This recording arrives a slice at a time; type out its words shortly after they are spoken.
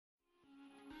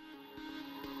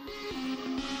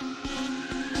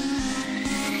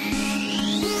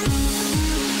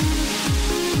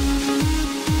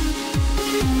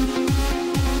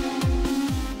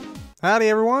Howdy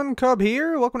everyone, Cub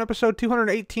here. Welcome to episode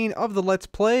 218 of the Let's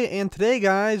Play, and today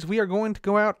guys, we are going to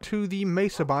go out to the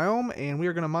Mesa biome, and we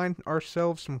are going to mine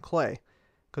ourselves some clay,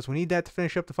 because we need that to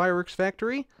finish up the fireworks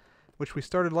factory, which we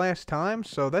started last time,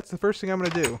 so that's the first thing I'm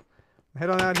going to do. Head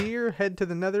on out here, head to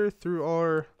the nether through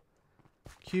our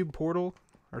cube portal,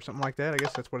 or something like that, I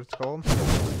guess that's what it's called.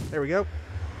 There we go.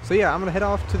 So yeah, I'm going to head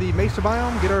off to the Mesa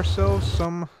biome, get ourselves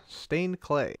some stained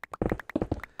clay.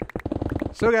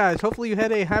 So guys, hopefully you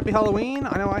had a happy Halloween.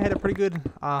 I know I had a pretty good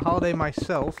holiday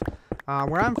myself.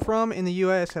 Where I'm from, in the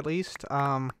U.S. at least,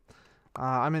 I'm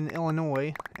in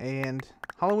Illinois, and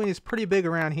Halloween is pretty big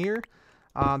around here.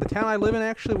 The town I live in,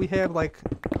 actually, we have like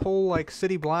whole like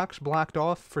city blocks blocked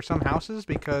off for some houses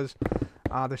because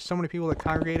there's so many people that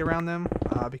congregate around them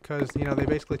because, you know, they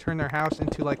basically turn their house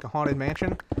into like a haunted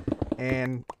mansion,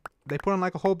 and they put on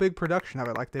like a whole big production of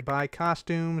it. Like they buy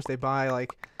costumes, they buy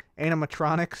like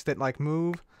animatronics that like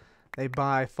move, they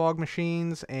buy fog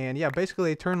machines, and yeah, basically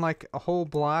they turn like a whole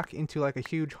block into like a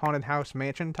huge haunted house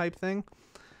mansion type thing.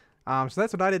 So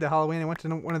that's what I did to Halloween. I went to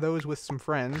one of those with some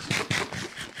friends,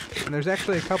 and there's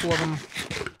actually a couple of them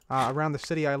around the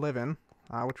city I live in,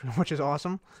 which is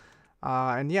awesome.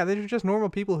 And yeah, they're just normal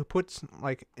people who put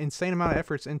like insane amount of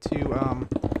efforts into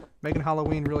making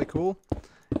Halloween really cool.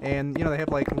 And you know, they have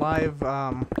like live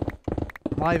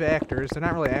actors. They're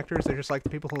not really actors, they're just like the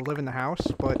people who live in the house.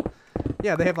 But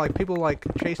yeah, they have like people like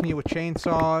chasing you with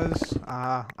chainsaws,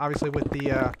 obviously with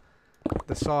the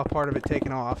saw part of it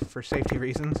taken off for safety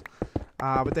reasons.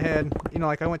 But they had, you know,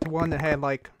 like I went to one that had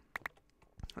like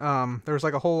there was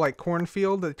like a whole like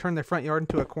cornfield that turned their front yard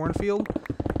into a cornfield.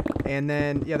 And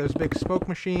then yeah, there's a big smoke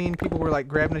machine. People were like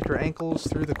grabbing at your ankles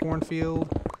through the cornfield.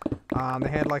 They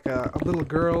had like a little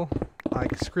girl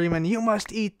like screaming, "You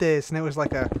must eat this!" And it was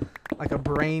like a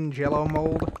brain jello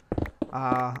mold,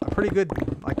 a pretty good,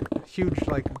 like huge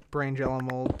like brain jello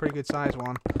mold, pretty good size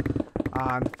one.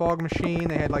 The fog machine,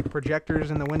 they had like projectors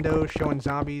in the windows showing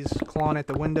zombies clawing at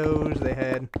the windows. They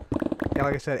had, yeah,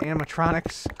 like I said,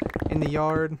 animatronics in the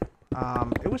yard.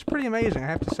 It was pretty amazing, I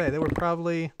have to say. There were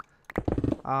probably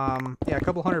yeah, a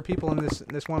couple hundred people in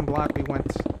this one block we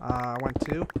went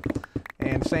to,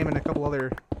 and same in a couple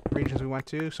other regions we went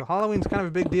to. So Halloween's kind of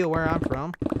a big deal where I'm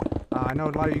from. I know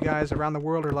a lot of you guys around the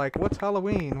world are like, "What's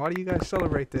Halloween? Why do you guys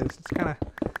celebrate this?" It's kind of,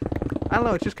 I don't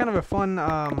know, it's just kind of a fun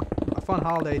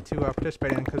holiday to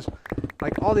participate in, because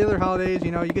like all the other holidays,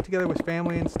 you know, you get together with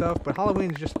family and stuff, but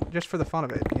Halloween's just for the fun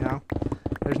of it, you know.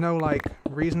 There's no like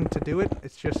reason to do it.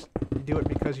 It's just you do it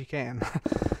because you can.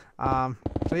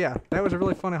 So yeah, that was a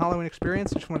really fun Halloween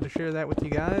experience. Just wanted to share that with you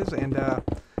guys, and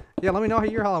yeah, let me know how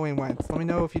your Halloween went. Let me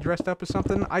know if you dressed up as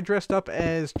something. I dressed up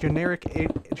as generic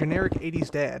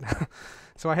 80s dad.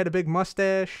 So I had a big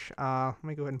mustache. Let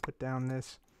me go ahead and put down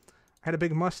this. I had a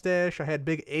big mustache. I had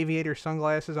big aviator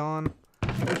sunglasses on.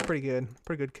 It was pretty good.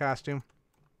 Pretty good costume.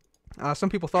 Some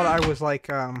people thought I was like,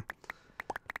 what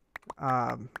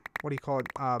do you call it?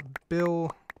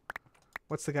 Bill,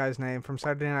 what's the guy's name from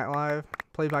Saturday Night Live?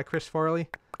 Played by Chris Farley.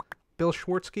 Bill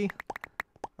Schwartzky.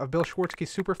 Of Bill Schwartzky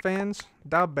super fans,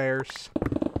 Da Bears,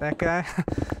 that guy.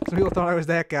 Some people thought I was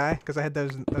that guy because I had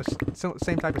those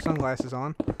same type of sunglasses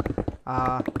on.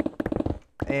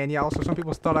 And yeah, also some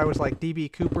people thought I was like D.B.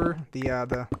 Cooper, the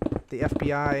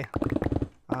FBI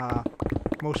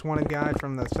most wanted guy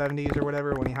from the 70s or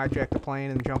whatever, when he hijacked a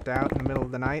plane and jumped out in the middle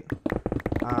of the night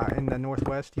in the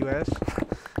Northwest U.S.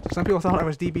 So some people thought I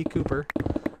was D.B. Cooper.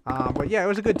 But yeah, it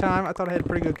was a good time. I thought I had a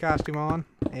pretty good costume on,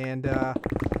 and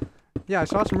yeah, I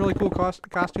saw some really cool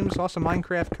costumes. Saw some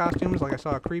Minecraft costumes, like I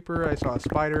saw a creeper, I saw a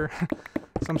spider,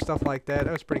 some stuff like that.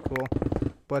 That was pretty cool.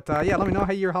 But yeah, let me know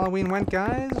how your Halloween went,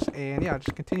 guys. And yeah,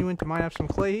 just continuing to mine up some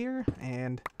clay here.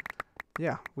 And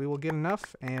yeah, we will get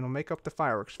enough, and we'll make up the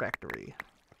fireworks factory.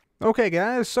 Okay,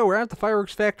 guys, so we're at the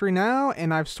fireworks factory now,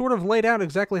 and I've sort of laid out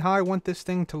exactly how I want this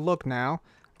thing to look now.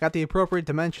 Got the appropriate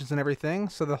dimensions and everything.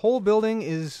 So the whole building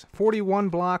is 41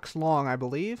 blocks long, I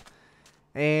believe.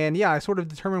 And yeah, I sort of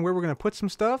determined where we're going to put some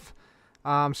stuff.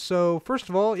 So first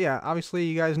of all, yeah, obviously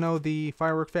you guys know the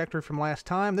firework factory from last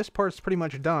time. This part's pretty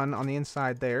much done on the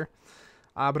inside there.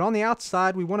 But on the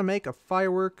outside, we want to make a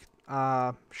firework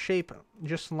shape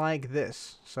just like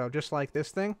this. So just like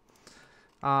this thing.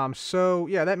 So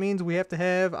yeah, that means we have to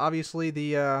have obviously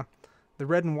the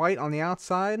red and white on the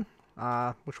outside,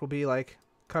 which will be like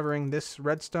covering this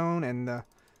redstone and the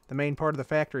main part of the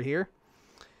factory here.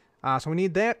 So we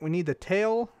need that. We need the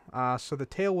tail. So the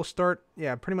tail will start,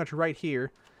 yeah, pretty much right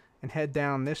here and head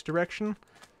down this direction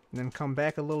and then come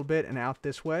back a little bit and out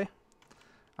this way.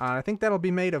 I think that'll be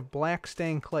made of black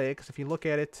stained clay, because if you look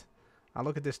at it,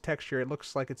 look at this texture, it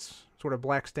looks like it's sort of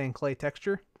black stained clay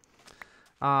texture.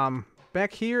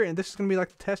 back here, and this is going to be like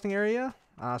the testing area.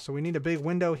 So we need a big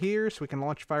window here so we can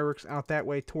launch fireworks out that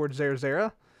way towards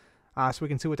Zera, so we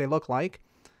can see what they look like.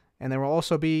 And there will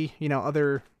also be, you know,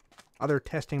 other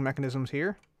testing mechanisms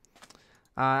here.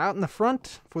 Out in the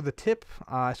front for the tip,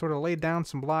 I sort of laid down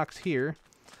some blocks here.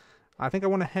 I think I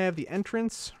want to have the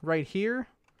entrance right here.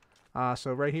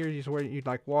 So right here is where you'd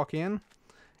like walk in.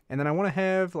 And then I want to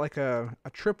have like a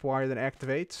tripwire that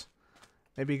activates.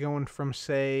 Maybe going from,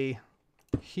 say,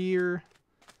 here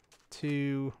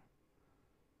to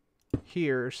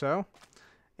here or so.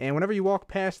 And whenever you walk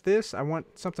past this, I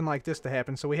want something like this to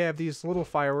happen. So we have these little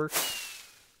fireworks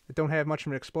that don't have much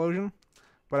of an explosion.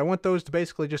 But I want those to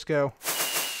basically just go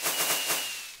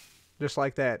just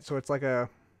like that. So it's like a,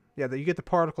 yeah, you get the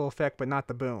particle effect, but not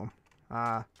the boom.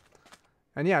 And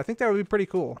yeah, I think that would be pretty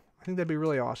cool. I think that'd be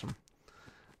really awesome.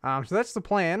 So that's the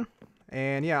plan.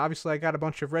 And yeah, obviously I got a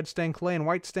bunch of red stained clay and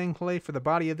white stained clay for the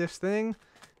body of this thing.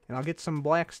 And I'll get some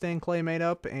black stained clay made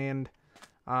up and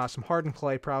some hardened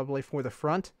clay probably for the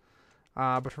front.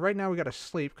 But for right now we gotta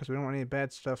sleep because we don't want any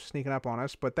bad stuff sneaking up on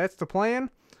us. But that's the plan.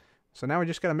 So now we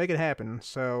just gotta make it happen.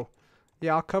 So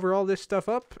yeah, I'll cover all this stuff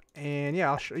up. And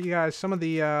yeah, I'll show you guys some of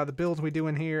the builds we do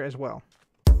in here as well.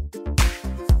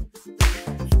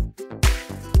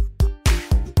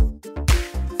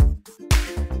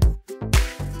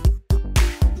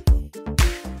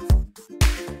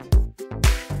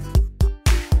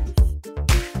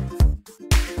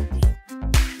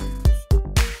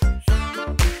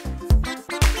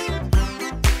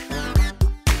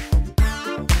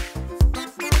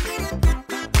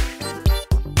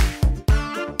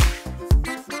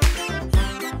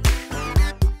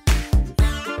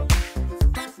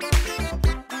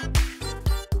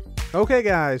 Okay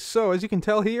guys, so as you can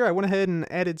tell here, I went ahead and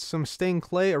added some stained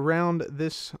clay around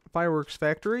this fireworks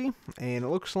factory, and it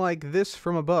looks like this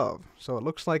from above. So it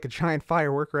looks like a giant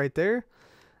firework right there.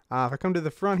 If I come to the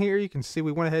front here, you can see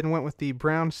we went ahead and went with the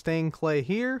brown stained clay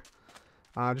here,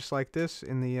 just like this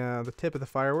in the tip of the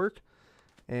firework.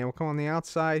 And we'll come on the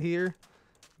outside here.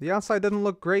 The outside doesn't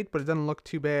look great, but it doesn't look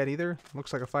too bad either. It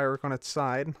looks like a firework on its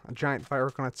side, a giant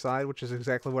firework on its side, which is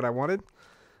exactly what I wanted.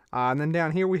 And then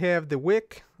down here we have the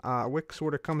wick. Wick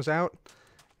sort of comes out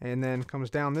and then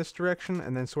comes down this direction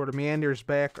and then sort of meanders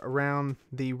back around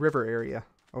the river area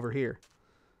over here.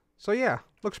 So yeah,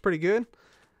 looks pretty good.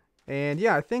 And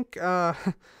yeah, I think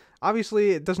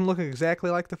obviously it doesn't look exactly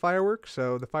like the firework,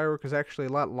 so the firework is actually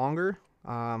a lot longer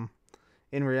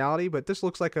in reality, but this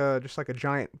looks like just like a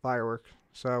giant firework.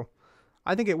 So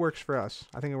I think it works for us.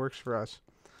 I think it works for us.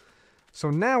 So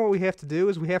now what we have to do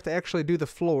is we have to actually do the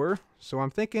floor. So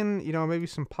I'm thinking, you know, maybe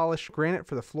some polished granite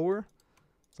for the floor.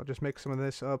 So I'll just make some of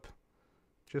this up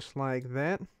just like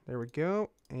that. There we go.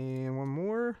 And one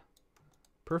more.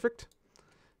 Perfect.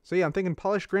 So yeah, I'm thinking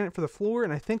polished granite for the floor,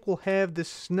 and I think we'll have this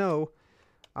snow,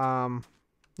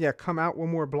 yeah, come out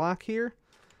one more block here.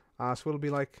 So it'll be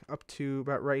like up to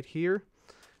about right here.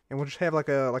 And we'll just have like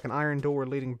an iron door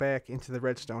leading back into the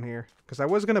redstone here. Because I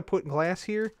was going to put glass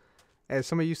here, as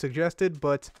some of you suggested,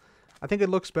 but I think it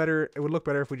looks better. It would look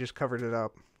better if we just covered it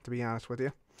up, to be honest with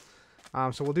you.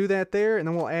 So we'll do that there, and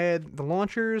then we'll add the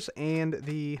launchers and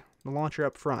the launcher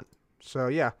up front. So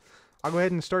yeah, I'll go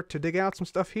ahead and start to dig out some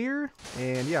stuff here,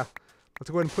 and yeah, let's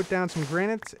go ahead and put down some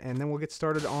granite, and then we'll get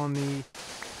started on the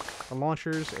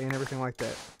launchers and everything like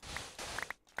that.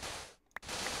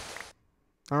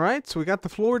 Alright, so we got the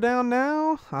floor down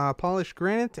now, polished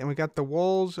granite, and we got the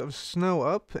walls of snow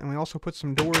up, and we also put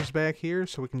some doors back here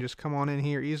so we can just come on in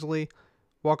here easily,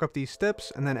 walk up these steps,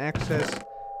 and then access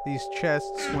these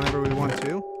chests whenever we want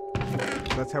to.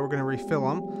 So that's how we're going to refill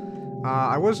them.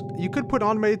 You could put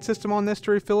automated system on this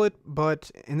to refill it,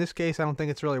 but in this case I don't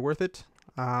think it's really worth it.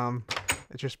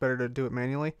 It's just better to do it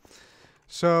manually.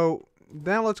 So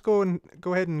now let's go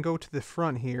ahead and go to the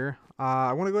front here.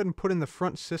 I want to go ahead and put in the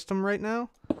front system right now.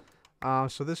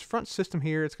 So this front system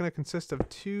here, it's going to consist of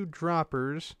two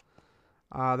droppers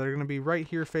that are going to be right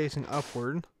here facing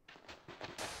upward.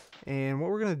 And what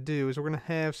we're going to do is we're going to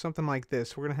have something like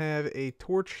this. We're going to have a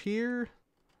torch here,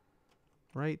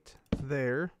 right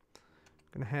there.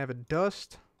 Going to have a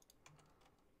dust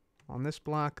on this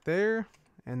block there,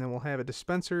 and then we'll have a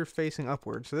dispenser facing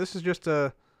upward. So this is just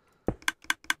a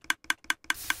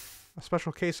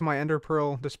special case of my Ender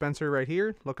Pearl dispenser right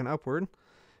here, looking upward.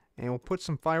 And we'll put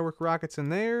some firework rockets in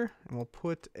there, and we'll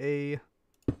put a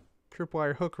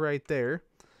tripwire hook right there.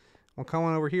 We'll come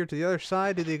on over here to the other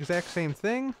side, do the exact same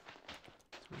thing.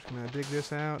 So we're just going to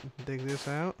dig this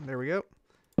out. There we go.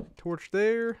 Torch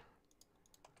there.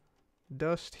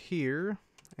 Dust here.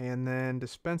 And then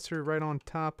dispenser right on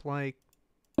top like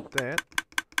that.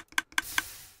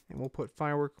 And we'll put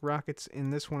firework rockets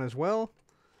in this one as well.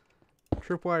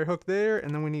 Tripwire hook there,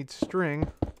 and then we need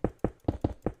string.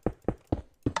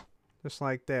 Just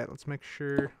like that. Let's make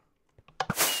sure.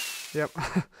 Yep.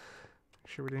 Make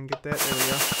sure we didn't get that. There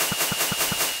we go.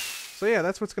 So yeah,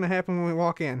 that's what's going to happen when we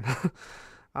walk in.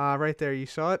 Right there, you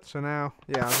saw it. So now,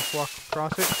 yeah, I'll just walk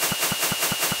across it.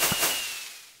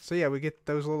 So yeah, we get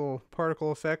those little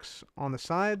particle effects on the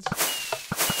sides.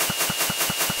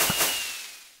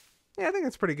 Yeah, I think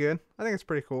it's pretty good. I think it's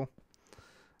pretty cool.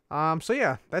 So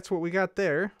yeah, that's what we got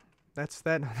there. That's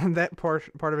that that part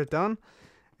of it done.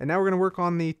 And now we're going to work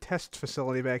on the test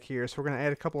facility back here. So we're going to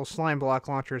add a couple of slime block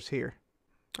launchers here.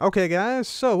 Okay, guys,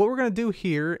 so what we're going to do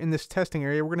here in this testing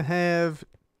area, we're going to have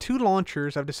 2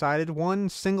 launchers, I've decided. One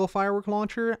single firework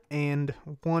launcher and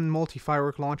one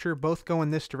multi-firework launcher, both go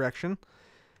in this direction.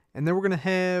 And then we're going to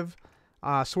have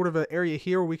sort of an area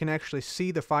here where we can actually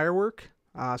see the firework.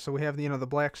 So we have the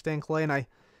black stained clay, and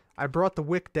I brought the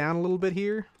wick down a little bit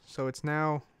here, so it's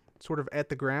now sort of at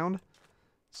the ground.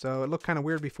 So it looked kind of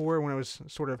weird before when it was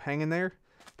sort of hanging there,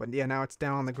 but yeah, now it's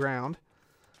down on the ground.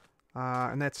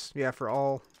 And that's, yeah, for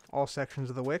all sections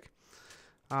of the wick.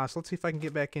 So let's see if I can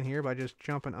get back in here by just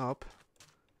jumping up.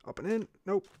 Up and in.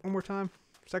 Nope, one more time.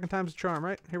 Second time's the charm,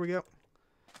 right? Here we go.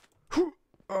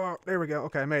 Oh, there we go.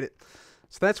 Okay, I made it.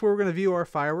 So that's where we're going to view our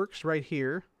fireworks, right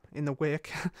here in the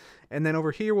wick. And then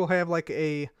over here we'll have like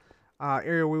a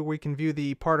area where we can view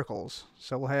the particles.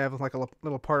 So we'll have like a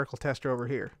little particle tester over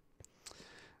here.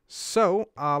 So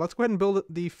let's go ahead and build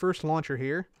the first launcher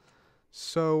here.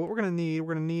 So what we're going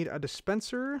to need a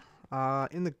dispenser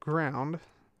in the ground.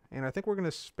 And I think we're going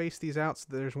to space these out so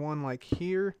there's one like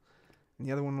here, and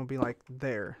the other one will be like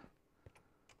there.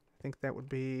 I think that would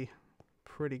be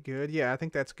pretty good. Yeah, I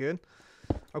think that's good.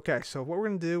 Okay, so what we're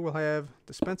going to do, we'll have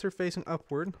dispenser facing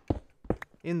upward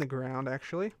in the ground,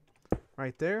 actually,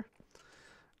 right there.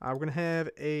 We're going to have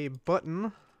a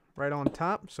button right on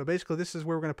top. So basically this is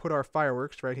where we're going to put our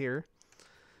fireworks, right here.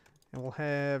 And we'll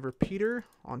have repeater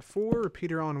on 4,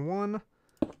 repeater on 1,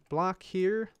 block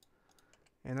here.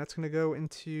 And that's going to go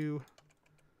into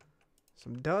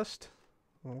some dust.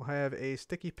 We'll have a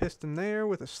sticky piston there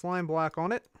with a slime block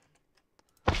on it.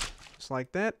 Just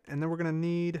like that. And then we're going to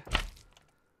need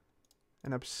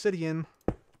an obsidian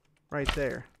right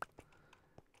there.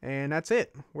 And that's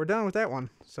it. We're done with that one.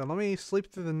 So let me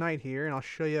sleep through the night here, and I'll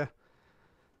show you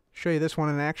this one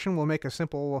in action. We'll make a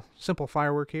simple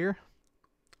firework here.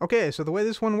 Okay, so the way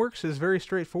this one works is very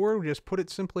straightforward. We just put it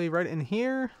simply right in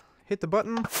here, hit the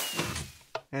button,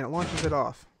 and it launches it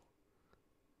off.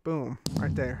 Boom,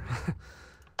 right there.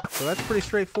 So that's pretty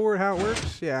straightforward how it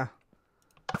works. Yeah,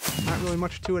 not really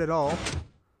much to it at all.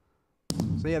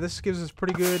 So yeah, this gives us a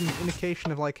pretty good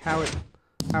indication of like how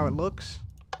it looks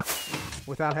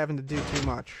without having to do too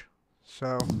much.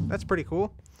 So that's pretty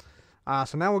cool.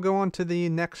 So now we'll go on to the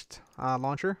next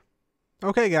launcher.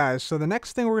 Okay guys, so the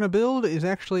next thing we're going to build is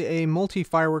actually a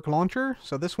multi-firework launcher.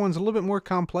 So this one's a little bit more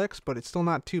complex, but it's still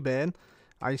not too bad.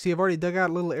 You see I've already dug out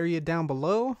a little area down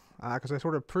below, because I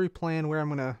sort of pre-planned where I'm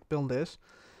going to build this.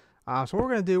 So what we're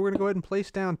going to do, we're going to go ahead and place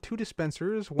down 2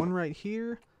 dispensers, one right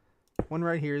here, one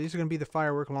right here. These are going to be the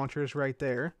firework launchers right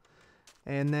there.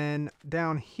 And then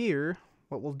down here,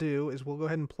 what we'll do is we'll go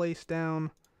ahead and place down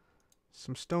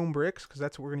some stone bricks, because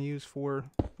that's what we're going to use for,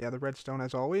 yeah, the redstone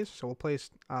as always. So we'll place,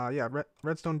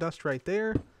 redstone dust right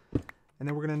there. And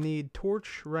then we're going to need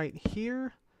torch right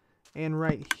here and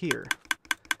right here.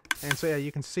 And so, yeah,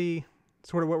 you can see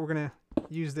sort of what we're going to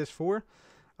use this for.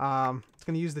 It's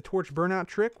going to use the torch burnout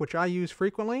trick, which I use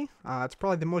frequently. It's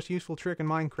probably the most useful trick in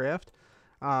Minecraft.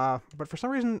 But for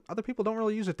some reason, other people don't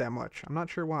really use it that much. I'm not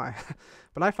sure why.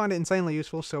 But I find it insanely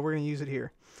useful, so we're going to use it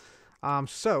here.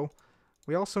 So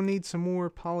we also need some more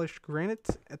polished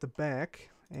granite at the back.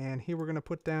 And here we're going to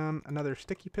put down another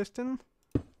sticky piston,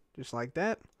 just like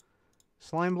that.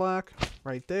 Slime block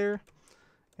right there.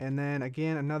 And then,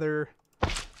 again, another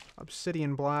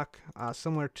obsidian block,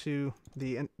 similar to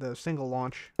the single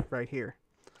launch right here.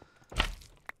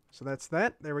 So that's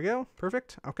that. There we go.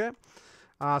 Perfect. Okay.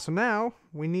 So now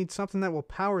we need something that will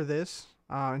power this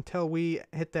until we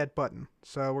hit that button.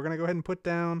 So we're going to go ahead and put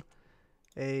down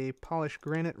a polished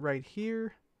granite right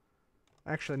here.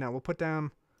 Actually, no, we'll put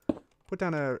down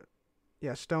a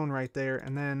stone right there,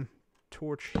 and then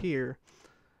torch here.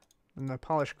 And the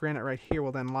polished granite right here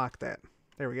will then lock that.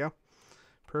 There we go.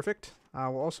 Perfect.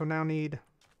 We'll also now need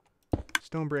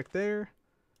stone brick there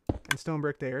and stone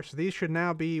brick there. So these should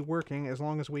now be working as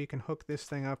long as we can hook this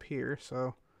thing up here.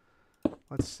 So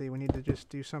let's see, we need to just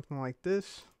do something like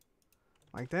this.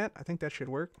 Like that. I think that should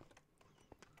work.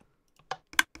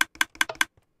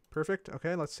 Perfect.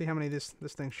 Okay, let's see how many this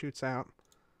thing shoots out.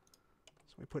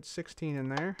 So we put 16 in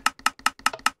there.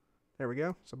 There we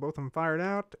go. So both of them fired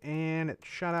out, and it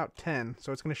shot out 10.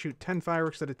 So it's going to shoot 10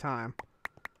 fireworks at a time.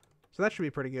 So that should be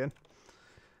pretty good.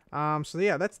 So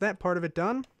yeah, that's that part of it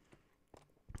done.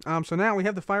 So now we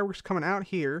have the fireworks coming out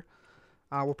here.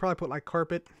 We'll probably put like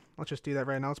carpet. Let's just do that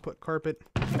right now. Let's put carpet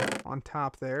on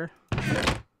top there.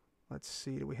 Let's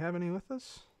see. Do we have any with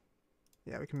us?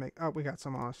 Yeah, we can make... Oh, we got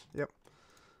some on us. Yep.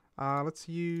 Let's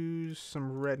use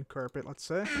some red carpet, let's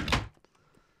say.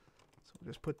 So we'll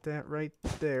just put that right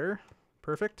there.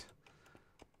 Perfect.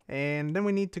 And then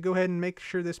we need to go ahead and make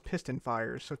sure this piston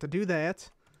fires. So to do that,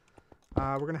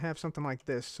 we're going to have something like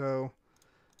this. So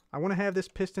I want to have this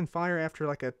piston fire after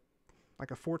like a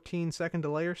 14-second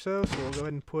delay or so. So we'll go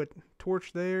ahead and put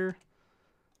torch there.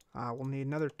 We'll need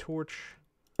another torch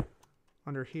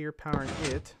under here powering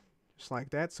it. Just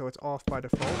like that, so it's off by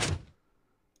default.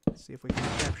 Let's see if we can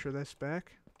capture this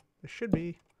back. This should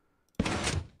be...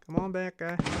 Come on back,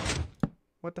 guy.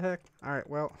 What the heck? Alright,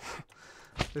 well,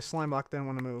 this slime block didn't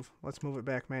want to move. Let's move it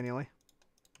back manually.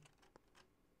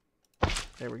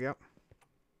 There we go.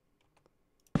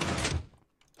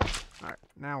 Alright,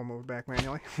 now we'll move it back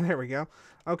manually. There we go.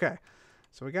 Okay,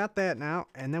 so we got that now,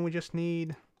 and then we just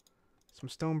need some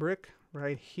stone brick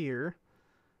right here.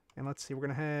 And let's see, we're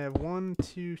going to have 1,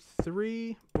 2,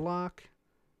 3 block,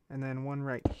 and then one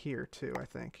right here too, I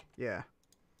think. Yeah,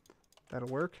 that'll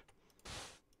work.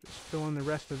 Just fill in the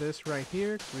rest of this right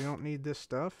here, because we don't need this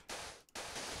stuff.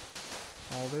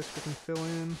 All this we can fill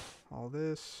in, all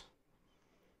this.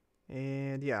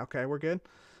 And yeah, okay, we're good.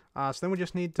 So then we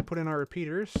just need to put in our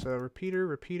repeaters. So repeater,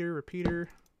 repeater, repeater,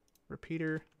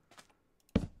 repeater,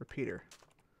 repeater.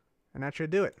 And that should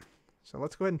do it. So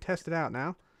let's go ahead and test it out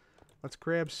now. Let's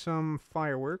grab some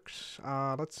fireworks.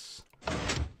 Let's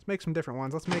make some different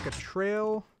ones. Let's make a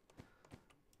trailing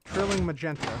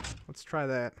magenta. Let's try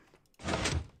that.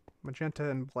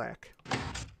 Magenta and black.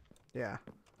 Yeah.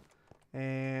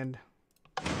 And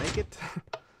make it.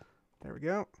 There we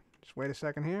go. Just wait a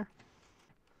second here.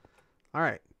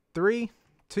 Alright. 3,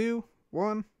 2,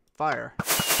 1, fire.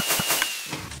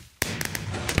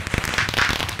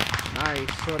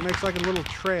 Nice. So it makes like a little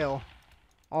trail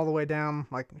all the way down,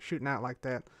 like shooting out like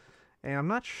that. And I'm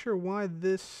not sure why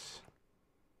this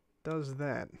does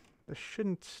that. This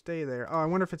shouldn't stay there. Oh, I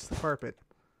wonder if it's the carpet.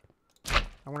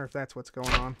 I wonder if that's what's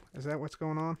going on. Is that what's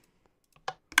going on?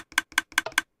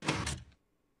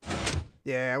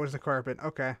 Yeah, it was the carpet.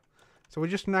 Okay. So we're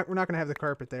not gonna have the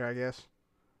carpet there, I guess.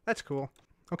 That's cool.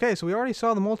 Okay, so we already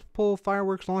saw the multiple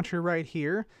fireworks launcher right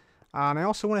here. And I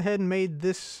also went ahead and made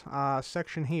this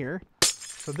section here.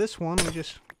 So this one, we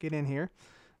just get in here.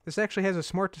 This actually has a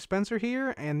smart dispenser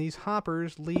here, and these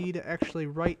hoppers lead actually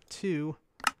right to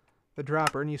the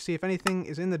dropper. And you see if anything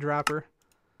is in the dropper,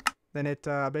 then it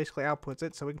basically outputs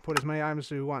it. So we can put as many items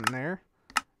as we want in there.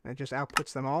 And it just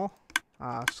outputs them all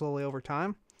slowly over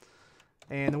time.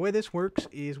 And the way this works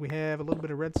is we have a little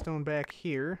bit of redstone back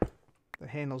here that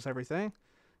handles everything.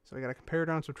 So we got a comparator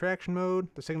on subtraction mode.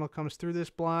 The signal comes through this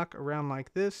block around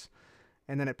like this,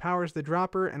 and then it powers the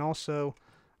dropper and also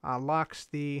locks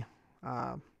the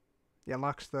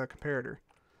comparator.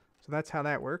 So that's how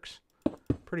that works.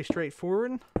 Pretty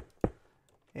straightforward.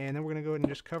 And then we're going to go ahead and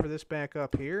just cover this back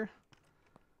up here.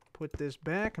 Put this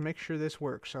back and make sure this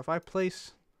works. So if I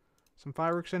place some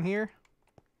fireworks in here.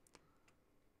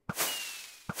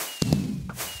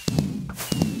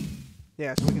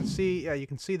 Yeah, so we can see, you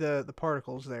can see the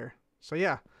particles there. So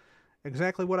yeah,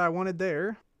 exactly what I wanted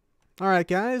there. Alright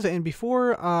guys, and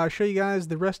before I show you guys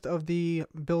the rest of the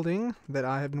building that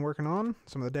I have been working on,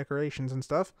 some of the decorations and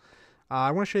stuff,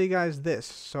 I want to show you guys this.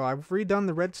 So I've redone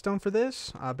the redstone for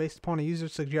this, based upon a user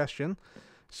suggestion.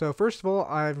 So first of all,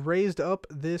 I've raised up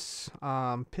this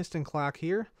piston clock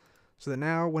here, so that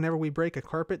now whenever we break a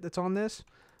carpet that's on this,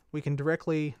 we can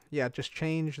directly, just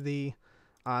change the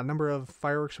number of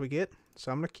fireworks we get. So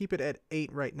I'm going to keep it at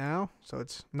 8 right now. So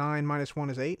it's 9 minus 1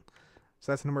 is 8.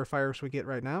 So that's the number of fireworks we get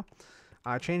right now.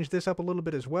 I changed this up a little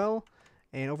bit as well.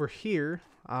 And over here,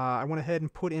 I went ahead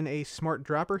and put in a smart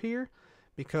dropper here,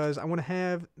 because I want to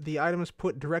have the items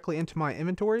put directly into my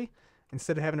inventory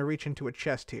instead of having to reach into a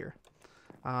chest here.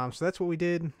 So that's what we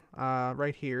did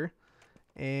right here.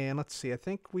 And let's see, I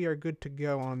think we are good to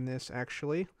go on this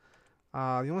actually.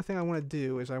 The only thing I want to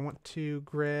do is I want to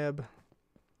grab,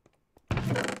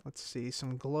 let's see,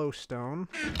 some glowstone.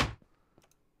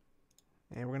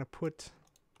 And we're going to put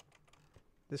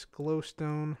this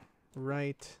glowstone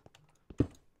right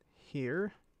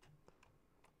here,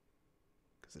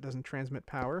 because it doesn't transmit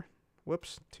power.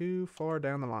 Whoops, too far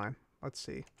down the line. Let's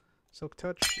see. Silk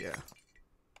touch, yeah.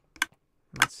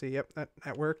 Let's see, yep,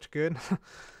 that worked, good.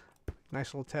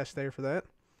 Nice little test there for that.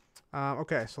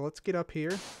 Okay, so let's get up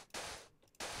here.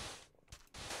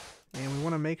 And we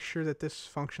want to make sure that this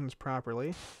functions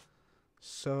properly.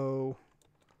 So,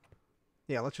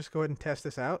 yeah, let's just go ahead and test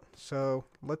this out. So,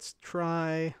 let's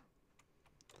try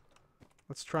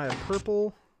a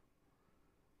purple,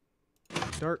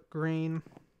 dark green,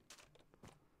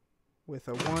 with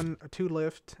a 2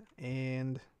 lift,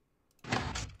 and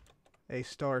a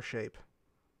star shape.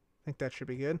 I think that should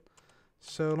be good.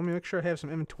 So let me make sure I have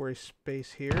some inventory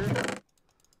space here.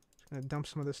 Just gonna dump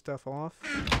some of this stuff off.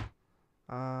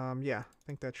 Yeah, I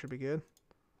think that should be good.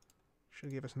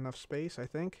 Should give us enough space, I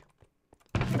think.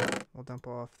 We'll dump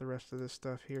off the rest of this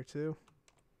stuff here too.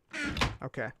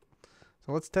 Okay,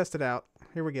 so let's test it out.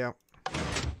 Here we go.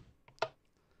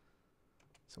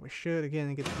 So we should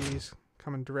again get these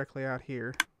coming directly out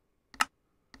here.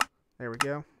 There we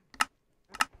go.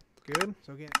 Good.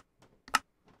 So again.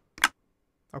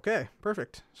 Okay,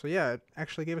 perfect. So yeah, it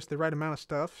actually gave us the right amount of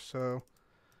stuff. So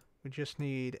we just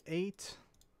need 8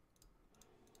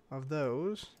 of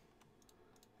those.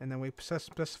 And then we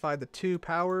specified the 2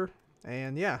 power.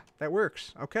 And yeah, that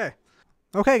works. Okay.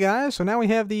 Okay, guys, so now we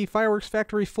have the fireworks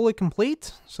factory fully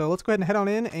complete. So let's go ahead and head on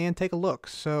in and take a look.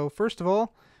 So first of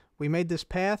all, we made this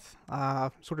path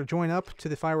sort of join up to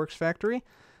the fireworks factory.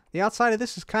 The outside of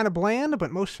this is kind of bland,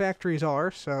 but most factories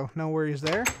are, so no worries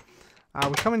there.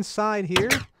 We come inside here.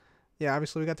 Yeah,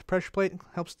 obviously we got the pressure plate.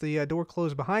 Helps the door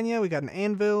close behind you. We got an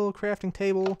anvil, crafting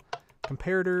table,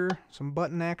 comparator, some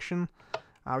button action.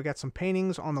 We got some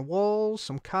paintings on the walls,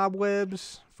 some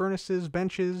cobwebs, furnaces,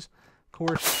 benches. Of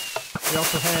course, we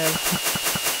also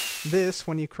have this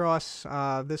when you cross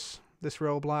this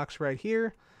row of blocks right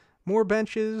here. More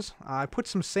benches. I put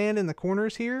some sand in the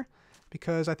corners here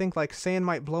because I think like sand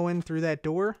might blow in through that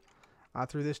door,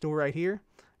 through this door right here,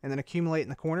 and then accumulate in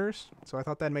the corners. So I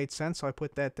thought that made sense, so I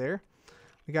put that there.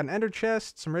 We got an ender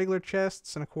chest, some regular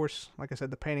chests, and of course, like I said,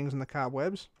 the paintings and the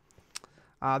cobwebs.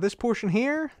 This portion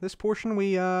here,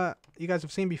 we you guys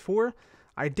have seen before.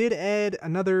 I did add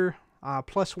another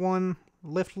 +1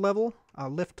 lift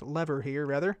lever here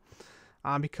rather,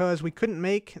 because we couldn't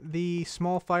make the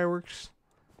small fireworks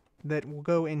that will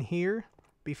go in here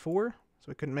before, so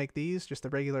we couldn't make these, just the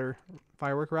regular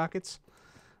firework rockets.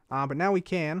 But now we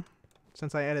can,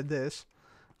 since I added this.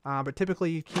 But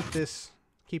typically you keep this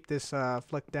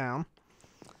flicked down.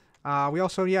 We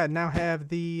also now have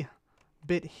the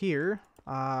bit here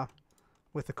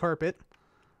with the carpet,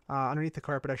 underneath the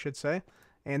carpet I should say,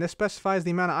 and this specifies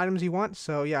the amount of items you want.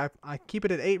 So yeah, I keep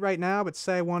it at 8 right now, but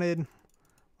say I wanted,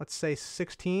 let's say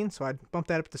 16, so I'd bump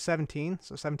that up to 17.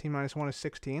 So 17 minus 1 is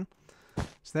 16.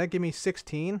 So that give me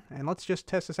 16, and let's just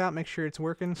test this out, make sure it's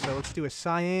working. So let's do a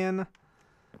cyan,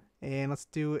 and let's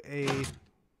do a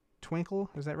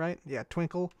twinkle. Is that right? Yeah,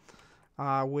 twinkle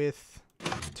with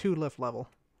 2 lift level.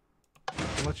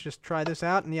 So let's just try this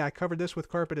out, and yeah, I covered this with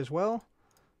carpet as well.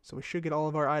 So we should get all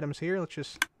of our items here. Let's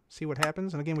just see what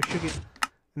happens. And again, we should get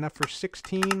enough for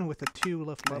 16 with a 2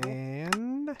 lift level.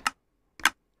 And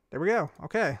there we go.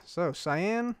 Okay, so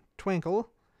cyan, twinkle,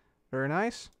 very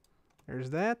nice.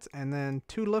 There's that, and then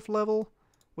 2 lift level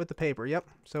with the paper. Yep,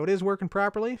 so it is working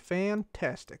properly.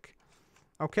 Fantastic.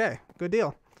 Okay, good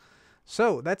deal.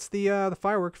 So that's the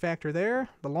firework factor there.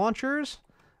 The launchers.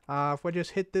 If I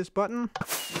just hit this button,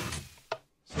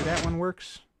 see that one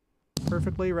works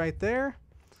perfectly right there.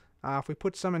 If we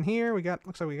put some in here,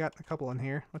 looks like we got a couple in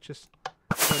here. Let's just go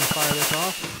ahead and fire this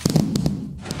off.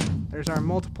 There's our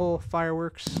multiple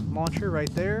fireworks launcher right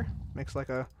there. Makes like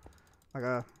a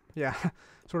yeah,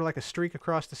 sort of like a streak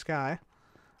across the sky.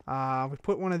 We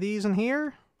put one of these in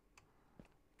here.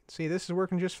 See, this is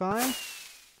working just fine.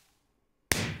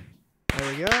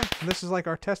 There we go. This is like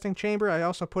our testing chamber. I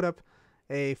also put up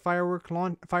a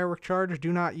firework charge,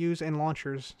 do not use in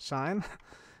launchers sign.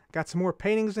 Got some more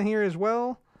paintings in here as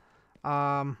well.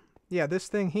 Yeah, this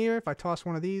thing here, if I toss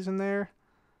one of these in there,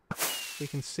 we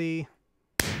can see,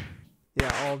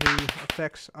 yeah, all the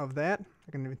effects of that.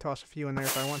 I can even toss a few in there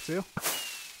if I want to.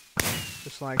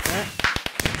 Just like that.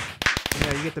 And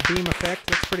yeah, you get the beam effect.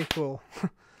 That's pretty cool.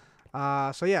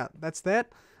 So yeah, that's that.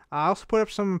 I also put up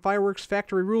some fireworks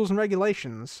factory rules and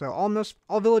regulations. So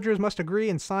all villagers must agree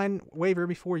and sign waiver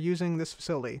before using this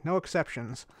facility. No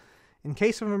exceptions. In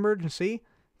case of an emergency,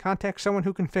 contact someone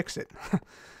who can fix it.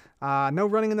 No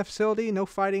running in the facility, no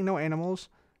fighting, no animals.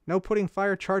 No putting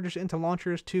fire charges into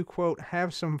launchers to, quote,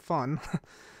 have some fun.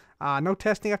 No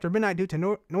testing after midnight due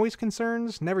to noise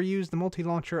concerns. Never use the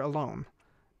multi-launcher alone.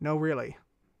 No, really.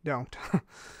 Don't.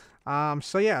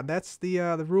 So yeah, that's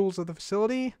the rules of the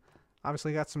facility.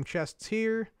 Obviously got some chests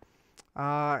here.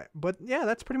 But yeah,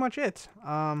 that's pretty much it.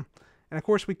 And of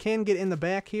course we can get in the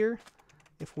back here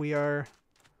if we are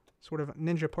sort of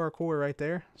ninja parkour right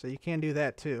there. So you can do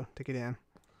that too to get in.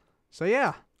 So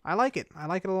yeah, I like it. I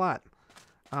like it a lot.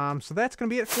 So that's going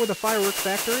to be it for the fireworks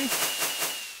factory.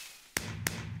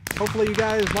 Hopefully you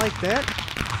guys like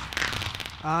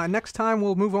that. Next time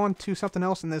we'll move on to something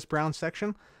else in this brown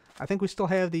section. I think we still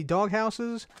have the dog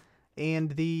houses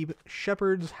and the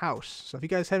shepherd's house. So if you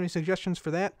guys have any suggestions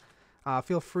for that,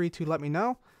 feel free to let me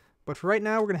know. But for right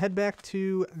now, we're going to head back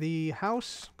to the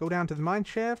house, go down to the mine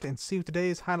shaft, and see what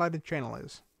today's highlighted channel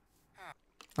is.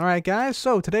 Alright guys,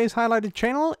 so today's highlighted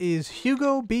channel is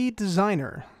Hugo B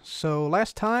Designer. So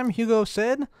last time Hugo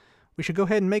said we should go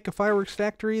ahead and make a fireworks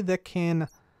factory that can,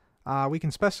 we can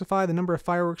specify the number of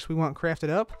fireworks we want crafted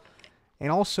up,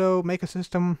 and also make a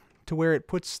system to where it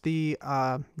puts the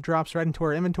drops right into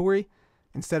our inventory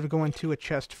instead of going to a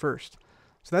chest first.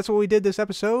 So that's what we did this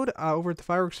episode over at the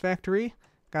fireworks factory.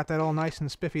 Got that all nice and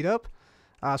spiffied up.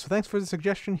 So thanks for the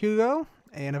suggestion, Hugo.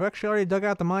 And I've actually already dug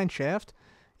out the mine shaft,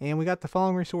 and we got the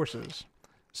following resources.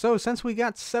 So since we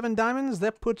got 7 diamonds,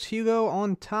 that puts Hugo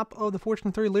on top of the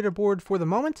Fortune 3 leaderboard for the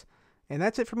moment. And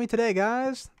that's it for me today,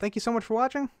 guys. Thank you so much for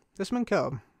watching. This has been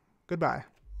Cub. Goodbye.